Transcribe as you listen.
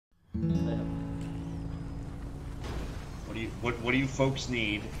What do you folks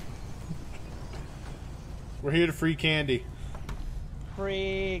need? We're here to free candy.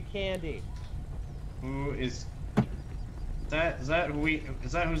 Free candy. Who is that? Is that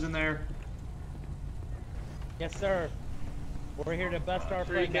who's in there? Yes, sir. We're here to bust our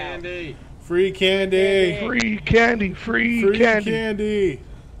free friend candy. out. Free candy. Free candy. Free candy. Candy.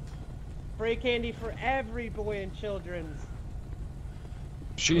 Free candy for every boy and children's.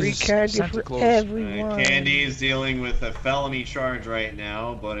 Free candy Santa for Claus. everyone. Candy is dealing with a felony charge right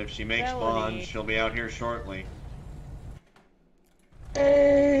now, but if she makes Felony. bond, she'll be out here shortly.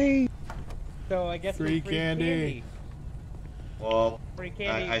 Hey. So I guess Free free candy. Well, Free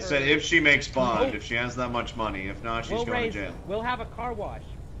candy I for- said if she makes bond, Oh. if she has that much money. If not, she's We'll going raise. to jail. We'll have a car wash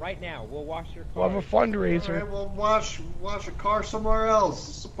right now. We'll wash your car. We'll have a fundraiser. All right, well, wash a car somewhere else.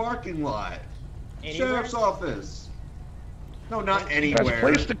 It's a parking lot. Anywhere? Sheriff's office. No, not Best anywhere.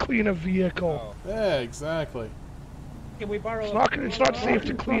 place to clean a vehicle. Oh. Yeah, exactly. Can we borrow? It's not safe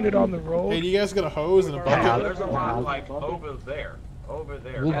to clean it on the road. Hey, do you guys got a hose and a Yeah, bucket? there's a lot like over there. Over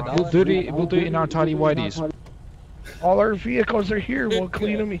there. We'll do it in our tidy whities. All our vehicles are here. We'll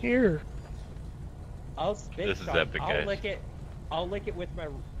clean them here. I'll spit This is shot. epic, I'll guys. lick it. I'll lick it with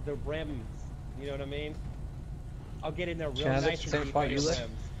the rims. You know what I mean? I'll get in there real Chaz, nice same and spot deep you with lick?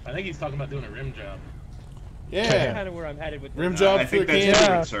 rims. I think he's talking about doing a rim job. That's Yeah. kind of where I'm headed with Rim this. job I for think that's candy.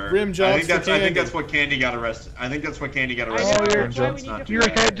 different, sir. Rim I jobs think that's for I think candy. that's what Candy got arrested. I think that's what Candy got I arrested. know, for. that's why we It's need not to- Your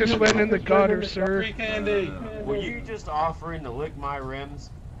head just went in the gutter, sir. Free candy. Were you just offering to lick my rims?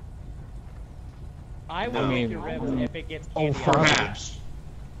 I will No. make your rims if it gets Oh, candy. on it. Perhaps.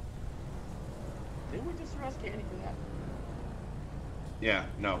 Didn't we just arrest Candy for that? Yeah.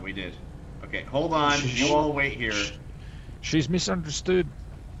 No, we did. Okay, hold on. You all wait here. She's misunderstood.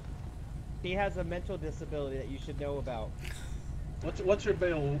 He has a mental disability that you should know about. What's your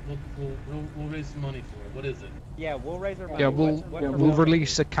bail? We'll raise some money for it. What is it? Yeah, we'll raise our money. Yeah, we'll What for we'll bail?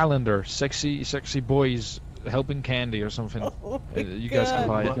 release a calendar. Sexy boys helping candy or something. You guys can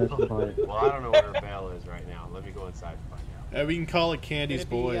buy it. Well, I don't know where her bail is right now. Let me go inside and find out. Yeah, we can call it Candy's It'd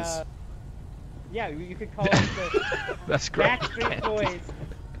be, Boys. Yeah, you could call it the That's great. Backstreet Boys.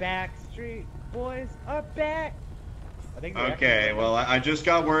 Backstreet Boys are back. I think they're Okay, actually- well, I just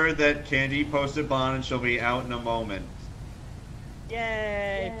got word that Candy posted bond and she'll be out in a moment.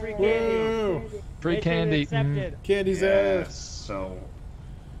 Yay! Free Woo! candy. Free Mission candy. accepted. Candy's Yes, ass. so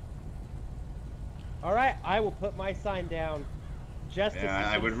All right, I will put my sign down. Justice. yeah, has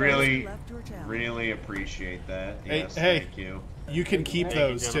I been would served. really, really appreciate that. Hey, Yes, hey. thank you. You can keep Thank you,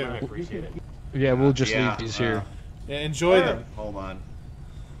 those gentlemen. I too. appreciate it. Yeah, we'll just Yeah, leave these here. Yeah, enjoy them. Hold on.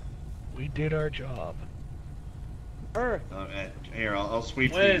 We did our job. Earth. Here, I'll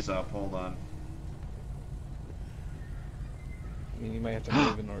sweep Wait. these up. Hold on. I mean, you might have to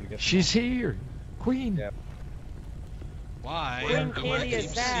move in order to get. She's here, Queen. Yep. Why? When Do I candy keep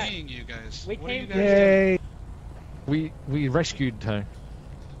is that? seeing you guys? We What are you came guys Yay. We rescued her. doing?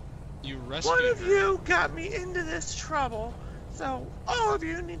 You rescued One of her. you got me into this trouble, so all of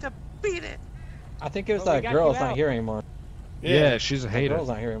you need to beat it. I think it was Well, we that got girl you that's not out. here anymore. Yeah, she's a That hater. girl's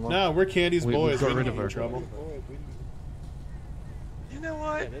not here anymore. No, we're Candy's We Boys. got We rid don't of get in her. trouble. You know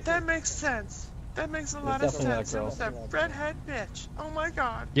what? That makes sense. That makes a It's lot of definitely that sense. It girl. was that redhead bitch. Oh my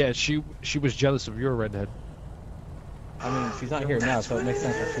god. Yeah, she was jealous of your redhead. I mean, she's not here now, so it makes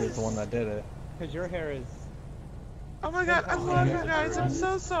sense that she was the one that did it. Because your hair is. Oh my god, I love you guys. I'm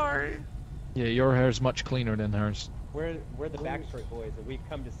so sorry. Yeah, your hair's much cleaner than hers. We're the Backstreet Boys, and we've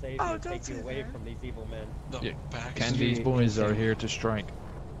come to save you Oh, and don't take you say away that. from these evil men. The Yeah, back. Candy's boys are here to strike.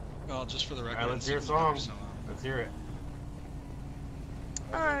 Well, just for the record. Alright, let's hear a it's song. so- Let's hear it.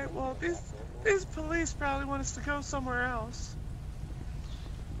 Alright, well, these police probably want us to go somewhere else.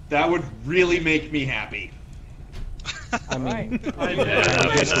 That would really make me happy. I mean,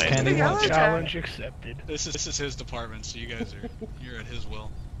 That's what Candy Yeah. wants. Challenge accepted. This is his department, so you guys you're at his will.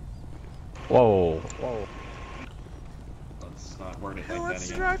 whoa, whoa. Let's not word it Who like wants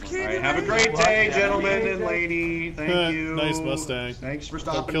that to again. drive All Candy right, have a away? great day, gentlemen and lady. Thank you. Nice Mustang. Thanks for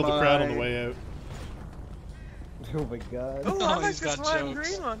Don't stopping kill the by. crowd on the way out. Oh my god. Oh, Oh, I like he's this got lime jokes.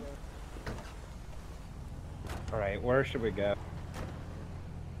 green one. Alright, where should we go?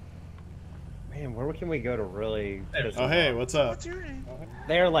 Man, where can we go to really piss Oh, them hey, off? what's up? What's your name?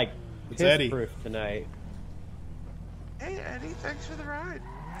 They're like It's Eddie. piss-proof tonight. Hey, Eddie, thanks for the ride.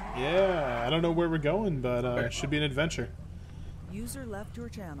 Yeah, I don't know where we're going, but it should be an adventure. User left your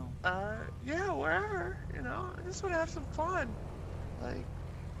channel. Yeah, wherever, you know, I just want to have some fun. Like,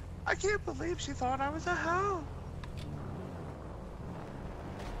 I can't believe she thought I was a hoe.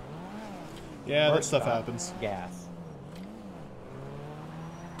 Yeah, that First stuff off, happens. Gas.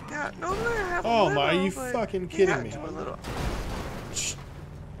 Yeah, Normally I have a Oh limo, my, are you but fucking he kidding got me? into a little-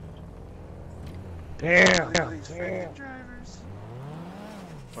 Damn. Look at these freaking drivers.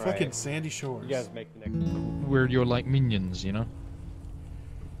 Fucking Right. Sandy Shores. You guys make the next. Where you're like minions, you know?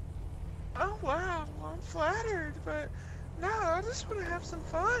 Oh wow, well, I'm flattered, but no, I just want to have some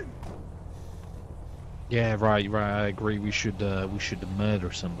fun. Yeah, right. I agree. We should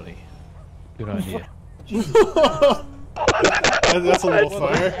murder somebody. Good idea. That's a little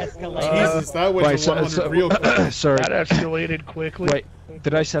fire. Jesus, that went Right, to 100 real quick. sorry. That escalated quickly. Wait,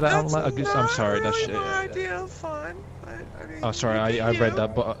 did I say that out That's loud? I'm not sorry. really That's. my idea of fun, but I mean. Oh, sorry. look at I read you.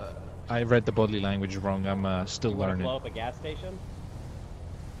 that, but I read the body language wrong. I'm still Wanna learning. blow up a gas station?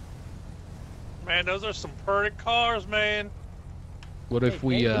 Man, those are some pretty cars, man. What if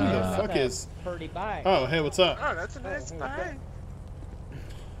we? Who the That's fuck a is? Pretty bike. Oh, hey, what's up? Oh, that's a nice bike.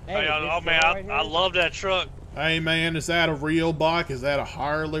 Hey, Oh this man, girl right I here- love that truck. Hey man, is that a real bike? Is that a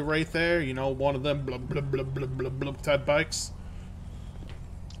Harley right there? You know, one of them blub blub blub blub blub blub type bikes?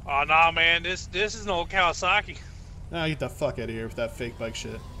 Oh nah, man, this is an old Kawasaki. Nah, get the fuck out of here with that fake bike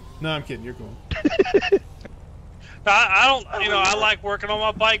shit. No, I'm kidding. You're cool. I don't, I like working on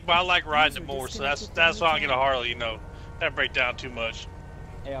my bike, but I like riding it more. So that's why I get a Harley. You know, that break down too much.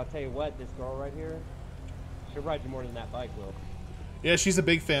 Hey, I'll tell you what, this girl right here, she'll ride you more than that bike will. Yeah, she's a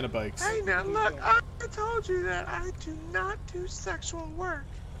big fan of bikes. Hey, now look, I told you that I do not do sexual work.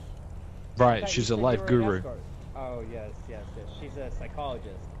 Right, she's a life guru. Oh, yes. She's a psychologist.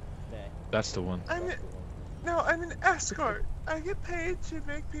 Nay. That's the one. I'm an escort. I get paid to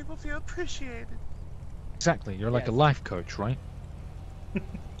make people feel appreciated. Exactly. You're like a life coach, right?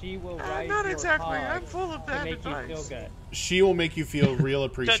 She will ride Not your exactly. hog I'm full of to bad make you feel advice. good. She will make you feel real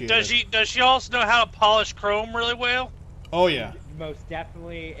appreciated. Does she also know how to polish chrome really well? Oh yeah. Most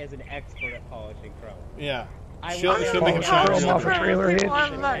definitely is an expert at polishing chrome. Yeah. I She'll will make a shot. Chrome off a trailer hitch.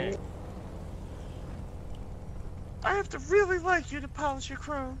 I have to really like you to polish your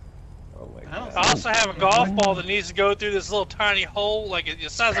chrome. Oh my I god. also have a golf ball that needs to go through this little tiny hole, like it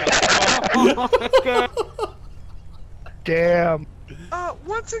sounds like a Damn.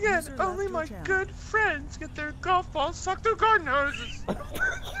 Once again, User only left my your channel. good friends get their golf balls sucked through garden hoses.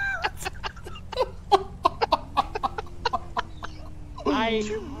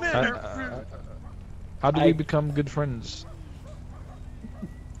 You men are rude. How do we become good friends?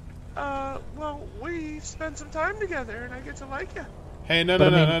 Well, we spent some time together, and I get to like you. Hey,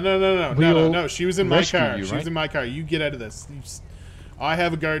 no. She was in my rescued car. you, She right? was in my car. You get out of this. I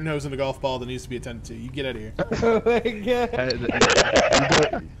have a garden hose and a golf ball that needs to be attended to. You get out of here. Oh my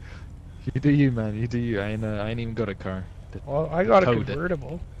god. You do you, man. You do you. I ain't even got a car. Well, I got a Towed it.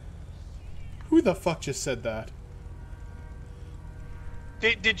 convertible. Who the fuck just said that?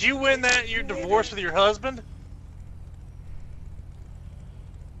 Did you win that? You're divorced with your husband?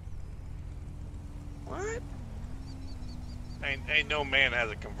 What? Ain't no man has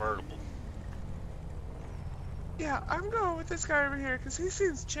a convertible. Yeah, I'm going with this guy over here because he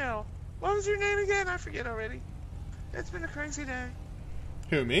seems chill. What was your name again? I forget already. It's been a crazy day.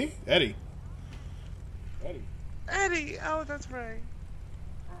 Who, me? Eddie. Eddie! Oh, that's right.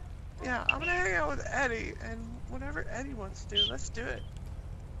 Yeah, I'm gonna hang out with Eddie, and whatever Eddie wants to do, let's do it.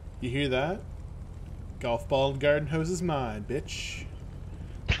 You hear that? Golf ball and garden hose is mine, bitch.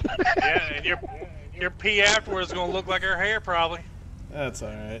 Yeah, and your pee afterwards is gonna look like her hair, probably. That's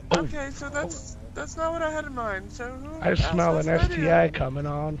alright. Okay, so that's not what I had in mind. So who I else smell an was ready? STI coming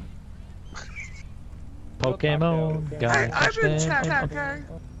on. Pokemon, Hey, guy, I've been touchdown. chat guy.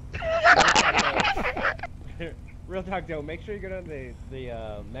 Real talk, Joe. Make sure you go down to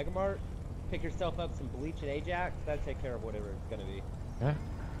the Mega Mart, pick yourself up some bleach and Ajax. That'll take care of whatever it's gonna be. Yeah.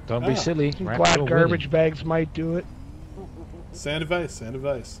 Don't be silly. Some Rat glad will garbage win. bags might do it. Sand advice, sand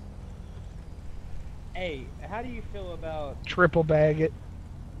advice. Hey, how do you feel about Triple bag it.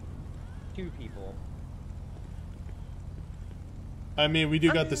 2 people? I mean, we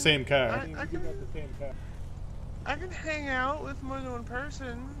do got the same car. I can hang out with more than one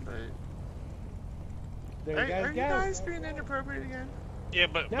person, but There are you guys you go. guys being inappropriate again? Yeah,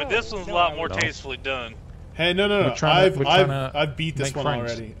 but No, this one's a no, lot more no. tastefully done. Hey, no. We're trying to I've beat this make one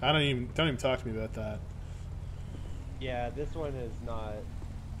friends. already. Don't even talk to me about that. Yeah, this one is not.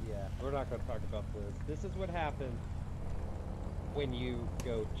 Yeah, we're not gonna talk about this. This is what happens when you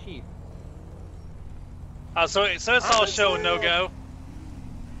go cheap. So it's all show and no go.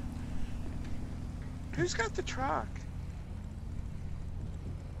 Who's got the truck?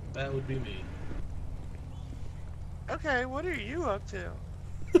 That would be me. Okay, what are you up to?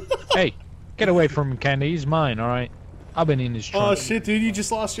 Hey, get away from him, Candy. He's mine, alright? I've been in his Oh trunk. shit, dude, you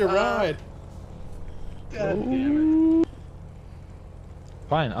just lost your ride. God damn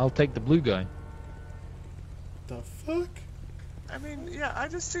Fine, I'll take the blue guy. The fuck? I mean, yeah, I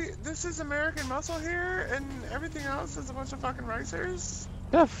just see this is American muscle here, and everything else is a bunch of fucking racers.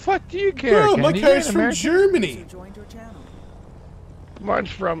 The fuck do you care? Bro, my Candy? car's You from ain't Germany. Joined your channel.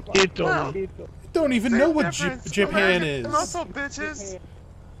 Mine's from Italy. Don't even Same know what difference. Japan American is. muscle, bitches.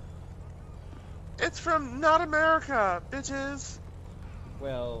 It's from not America, bitches.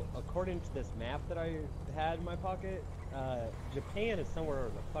 Well, according to this map that I had in my pocket, Japan is somewhere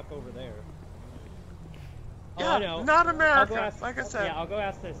the fuck over there. Oh, Yeah, I know. not I'll go America, ask, like I said. Yeah, I'll go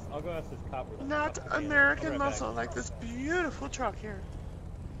ask this cop. where the Not fuck Japan is. American I'll be right muscle, back. like this beautiful truck here.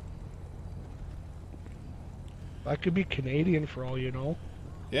 That could be Canadian for all you know.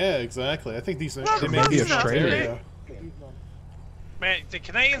 Yeah, exactly. I think these are Well, they maybe make these in Australia. Ontario. Man, the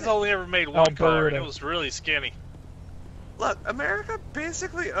Canadians only ever made one car, and it was really skinny. Look, America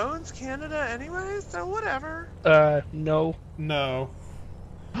basically owns Canada anyway, so whatever. No. No.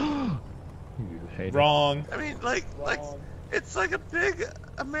 You hate Wrong. I mean, like, it's like a big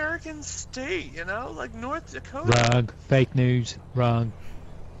American state, you know? Like North it. Dakota. Wrong. Fake news. Wrong.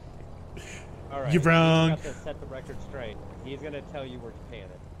 Alright, You're wrong. He's got to set the record straight. He's gonna tell you where Japan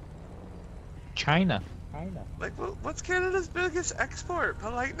is. China. Like, what's Canada's biggest export?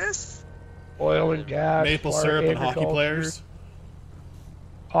 Politeness? Oil and gas. Maple water, syrup and hockey agriculture, players.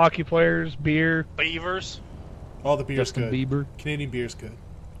 Hockey players, beer. Beavers, All the beer's Justin good. Bieber. Canadian beer's good.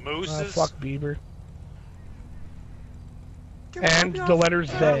 mooses. Fuck Bieber. Can we And be the off-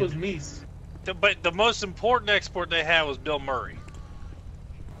 letters That was Z. Meese. But the most important export they had was Bill Murray.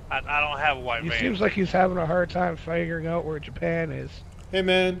 I don't have a white He van. seems like he's having a hard time figuring out where Japan is. Hey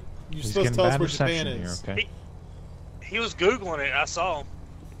man, you're He's supposed to getting tell us bad where Japan reception is. here, okay? He was Googling it. I saw him.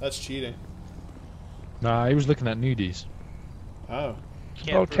 That's cheating. Nah, he was looking at nudies. Oh. It's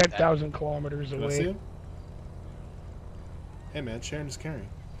Can't about prove that. 10,000 kilometers Did I see away. him? Hey man, Sharon is carrying.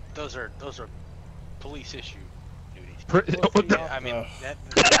 Those are police issue duties. What the- I mean, Ugh.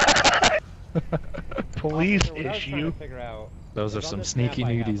 that. Police Officer, what I was trying issue. to figure out Those are is on some this sneaky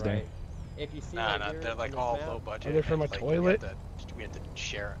map I have, nudies there. right? If you see Nah, right here they're like on this all map, low budget. Are they from a Like, toilet? we have to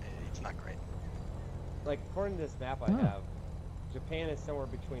share. It's not great. like according to this map I Oh. have, Japan is somewhere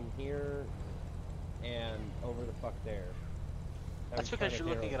between here and over the fuck there. I That's was because trying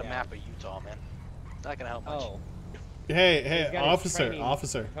you're to looking narrow at a it map down. of Utah, man. It's not gonna help much. Oh, Hey, He's hey, got his officer, training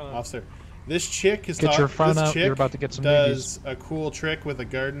officer, tongue. officer. This chick is Get your phone this out, chick you're about to get some does a cool trick with a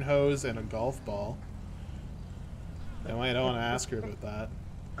garden hose and a golf ball. And I don't want to ask her about that.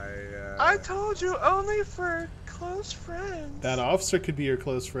 I told you, only for close friends. That officer could be your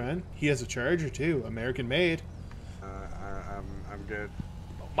close friend. He has a Charger too, American made. I'm good.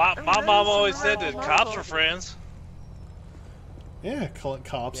 My And mom there's always some said that rebel cops level. were friends. Yeah,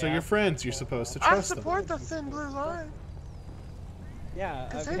 cops are Yeah. your friends. You're supposed to I trust them. support the thin blue line. yeah.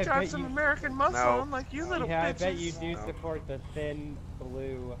 Because I they drive bet some you, American muscle, No. unlike you little yeah, I bitches. bet you do support the thin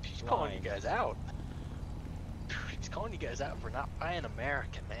blue She's calling line. you guys out. She's calling you guys out for not buying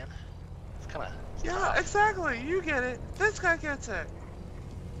American, man. It's kind of. Yeah, exactly. You get it. This guy gets it.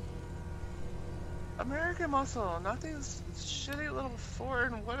 American muscle, not these shitty little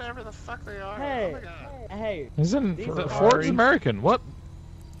foreign whatever the fuck they are. Hey, Oh my god. hey, Isn't These the are Ford's Ferrari. American? What?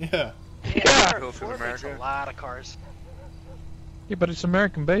 Yeah. Yeah. Go for Ford makes a America. lot of cars. Yeah, but it's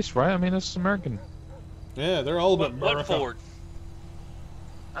American based, right? I mean, it's American. Yeah, they're all about What America. Ford?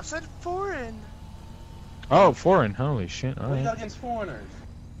 I said foreign. Oh, foreign. Holy shit. What do you Alright. got against foreigners?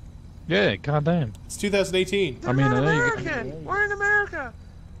 Yeah, goddamn. It's 2018. They're I mean, not I know you- American. We're in America.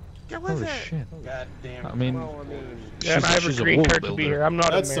 Get with Holy it. shit. God damn. I mean, well, I mean, Yeah, and I have a she's a green wall card to be builder. here. I'm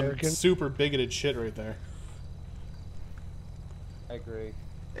not That's American. some super bigoted shit right there. I agree.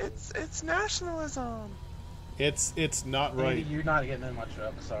 It's nationalism. It's not Andy, right. you're not getting in my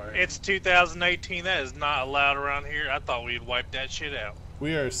truck. Sorry. It's 2018. That is not allowed around here. I thought we'd wipe that shit out.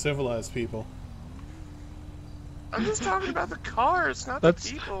 We are civilized people. I'm just talking about the cars, not That's-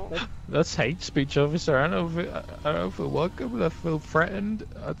 the people. That's hate speech, officer. I don't feel welcome. I feel threatened.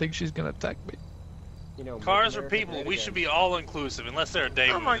 I think she's gonna attack me. You know, Cars make are America people. great We again. should be all inclusive, unless they're a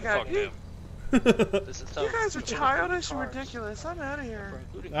David. Oh my then God, fuck you- them. This is so. You guys are childish and cars. ridiculous. I'm out of here.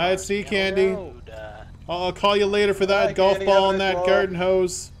 Including Alright, cars see, down Candy. the road, I'll call you later for that Alright, golf Candy, ball have a and nice that walk. garden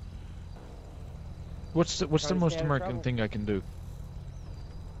hose. What's the Trying to most stay out of American trouble. thing I can do?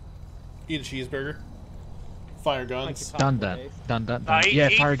 Eat a cheeseburger. Fire guns. Done that. Done that. I Done. eat, Yeah,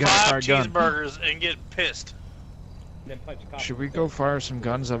 eat fire gun. 5 Fire gun. cheeseburgers and get pissed. Then punch a cop Should in we the go face. fire some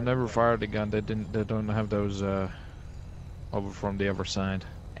guns? I've never fired a gun. They don't have those over from the other side.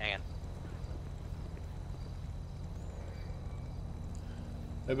 Hang on.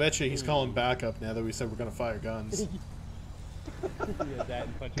 I bet you he's calling backup now that we said we're gonna fire guns.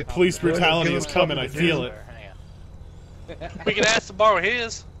 Police brutality is coming. I feel it. We can ask to borrow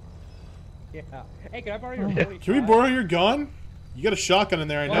his. Yeah. Hey, can I borrow your 45? Can we borrow your gun? You got a shotgun in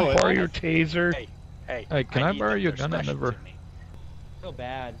there, I know it. Borrow your taser. Hey, can I borrow your gun? I never. Feel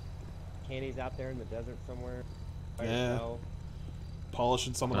bad. Candy's out there in the desert somewhere. By Yeah. herself.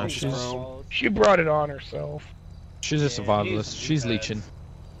 Polishing someone else's she's- chrome. She brought it on herself. She's a survivalist. he's She's bad. leeching.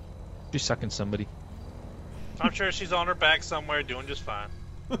 She's sucking somebody. I'm sure she's on her back somewhere doing just fine.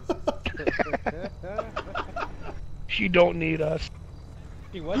 She don't need us.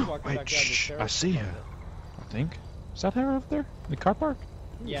 She was walking Wait, back down the shh, stairs. I see her. I think. Is that her over there? In the car park?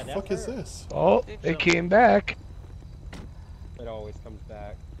 Yeah, What the that's fuck is her. this? Oh, they came back. It always comes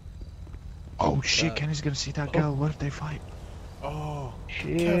back. Oh shit, Kenny's gonna see that girl. What if they fight? Oh,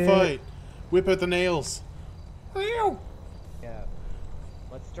 Shit. can't fight. Whip out the nails. Yeah.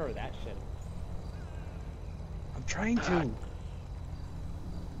 Let's stir that shit. I'm trying to.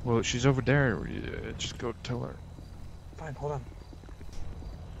 Well, she's over there. Just go tell her. Fine, hold on.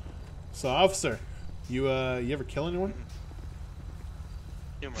 So, officer, you ever kill anyone?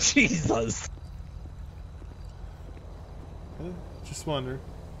 Jesus. Just wonder.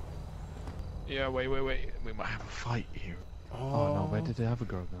 Yeah, wait. We might have a fight here. Oh no, where did the other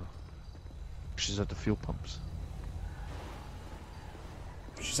girl go? She's at the fuel pumps.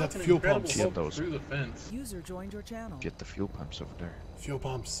 She's at the fuel pumps. Get those. Through the fence. User joined your channel. Get the fuel pumps over there. Fuel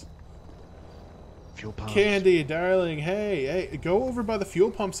pumps. Fuel pumps. Candy, darling, hey, go over by the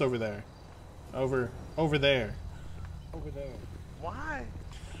fuel pumps over there. Over there. Over there. Why?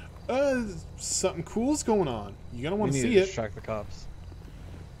 Something cool's going on. You're gonna want We to need see to it. distract the cops.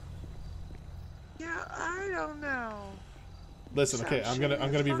 Yeah, I don't know. Listen, okay, I'm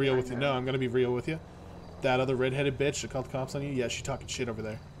gonna be real with you. No, I'm gonna be real with you. That other redheaded bitch that called the cops on you, yeah, she's talking shit over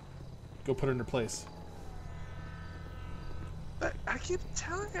there. Go put her in her place. But I keep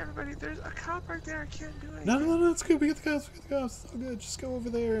telling everybody there's a cop right there. I can't do anything. No, it's good. We get the cops. It's all good. Just go over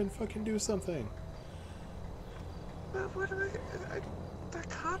there and fucking do something. But what do the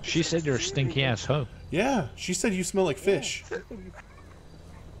cop? She said you're a stinky ass hoe. Yeah, she said you smell like fish.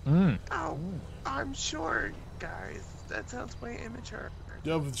 Oh, I'm sure, guys. That sounds way immature.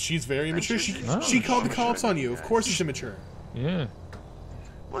 No, she's very immature. sure She called the cops on you. Of course it's immature. Yeah.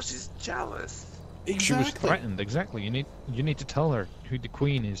 Well, she's jealous. She was threatened. Exactly. You need to tell her who the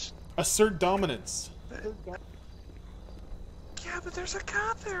queen is. Assert dominance. Yeah, but there's a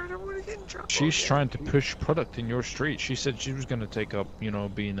cop there. I don't want to get in trouble. She's trying to push product in your street. She said she was gonna take up,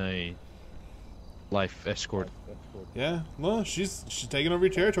 being a life escort. Yeah, well, she's taking over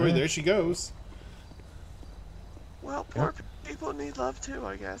your territory. Yeah. There she goes. Well, poor people need love too,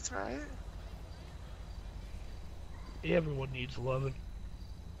 I guess, right? Everyone needs loving.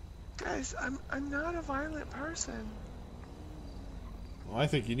 Guys, I'm not a violent person. Well, I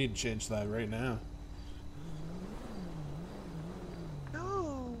think you need to change that right now.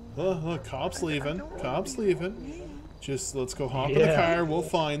 No. Look, cops leaving. Cops leaving. Just let's go hop in the car. We'll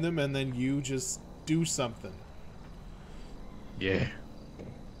find them, and then you just do something. Yeah.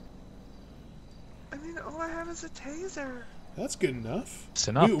 I mean, all I have is a taser. That's good enough. It's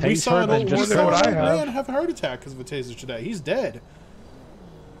enough. We Tase saw her, an then old, just we saw an what I old have. man have a heart attack because of a taser today. He's dead.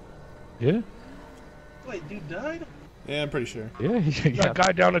 Yeah. Wait, dude died? Yeah, I'm pretty sure. Yeah. That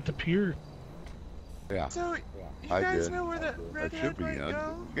guy down at the pier. Yeah. So, you I guys did. know where that I redhead should be might in.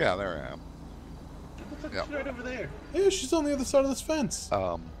 go? Yeah, there I am. What's right over there? Yeah, she's on the other side of this fence.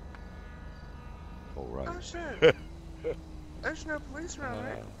 All right. Oh, shit. There's no police around,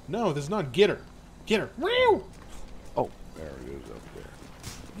 right? No, there's not. Get her. Get her. Meow. Oh, there it is up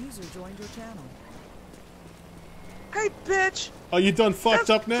there. User joined your channel. Hey, bitch! Oh, you done fucked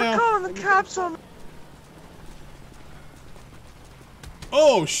up For now? calling the cops on me.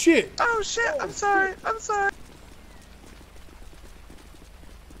 Oh, shit. Oh, shit, I'm sorry. I'm sorry.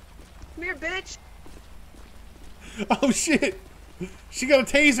 Come here, bitch. Oh, shit. She got a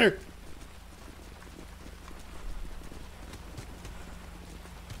taser.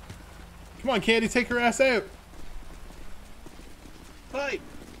 Come on, Candy, take her ass out. Fight!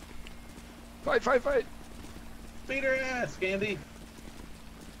 Fight! Beat her ass, Candy.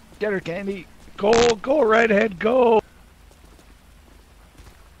 Get her, Candy. Go, redhead, go.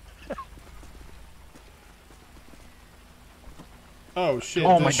 Oh, shit.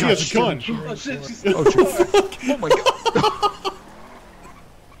 Oh, my she God, has a gun. Oh shit, she's Oh, oh my god.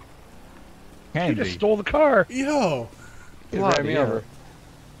 He Candy. just stole the car. Yo. He ran me over.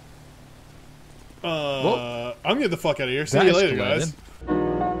 I'm getting the fuck out of here. See That you later, escalated. guys.